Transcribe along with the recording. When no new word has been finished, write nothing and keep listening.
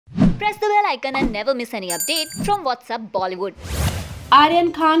Press the bell icon and never miss any update from Whatsup Bollywood.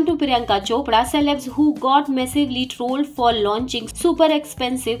 Aryan Khan to Priyanka Chopra Celebs who got massively trolled for launching super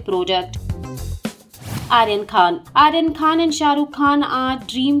expensive product. Aryan Khan and Shah Rukh Khan are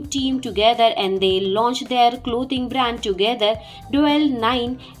dream team together and they launched their clothing brand together, Duel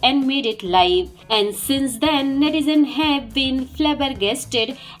 9, and made it live. And since then, netizens have been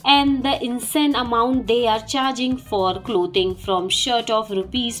flabbergasted and the insane amount they are charging for clothing, from shirt of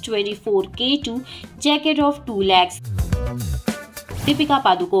rupees 24k to jacket of 2 lakhs. Deepika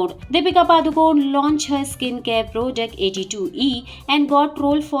Padukone launched her skincare product 82E and got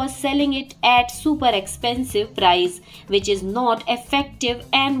trolled for selling it at super expensive price, which is not effective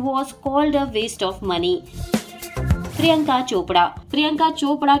and was called a waste of money. Priyanka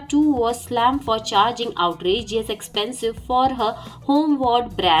Chopra too was slammed for charging outrageous expensive for her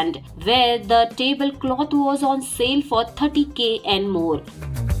homeward brand, where the tablecloth was on sale for 30k and more.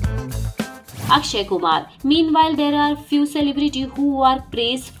 Akshay Kumar. Meanwhile, there are few celebrities who are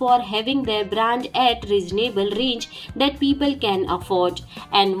praised for having their brand at reasonable range that people can afford.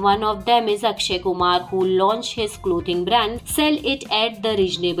 And one of them is Akshay Kumar, who launched his clothing brand, sell it at the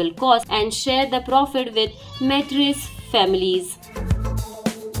reasonable cost and share the profit with mattress families.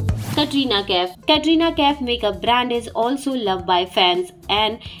 Katrina Kaif makeup brand is also loved by fans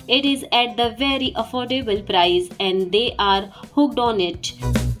and it is at the very affordable price and they are hooked on it.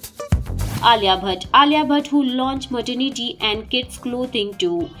 Alia Bhatt who launched maternity and kids clothing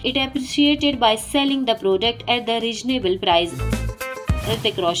too. It appreciated by selling the product at the reasonable price.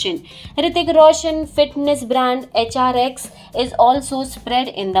 Hrithik Roshan fitness brand HRX is also spread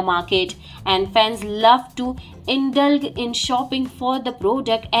in the market and fans love to indulge in shopping for the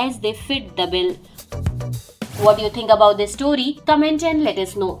product as they fit the bill. What do you think about this story? Comment and let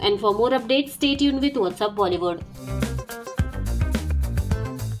us know. And for more updates, stay tuned with Whatsup Bollywood.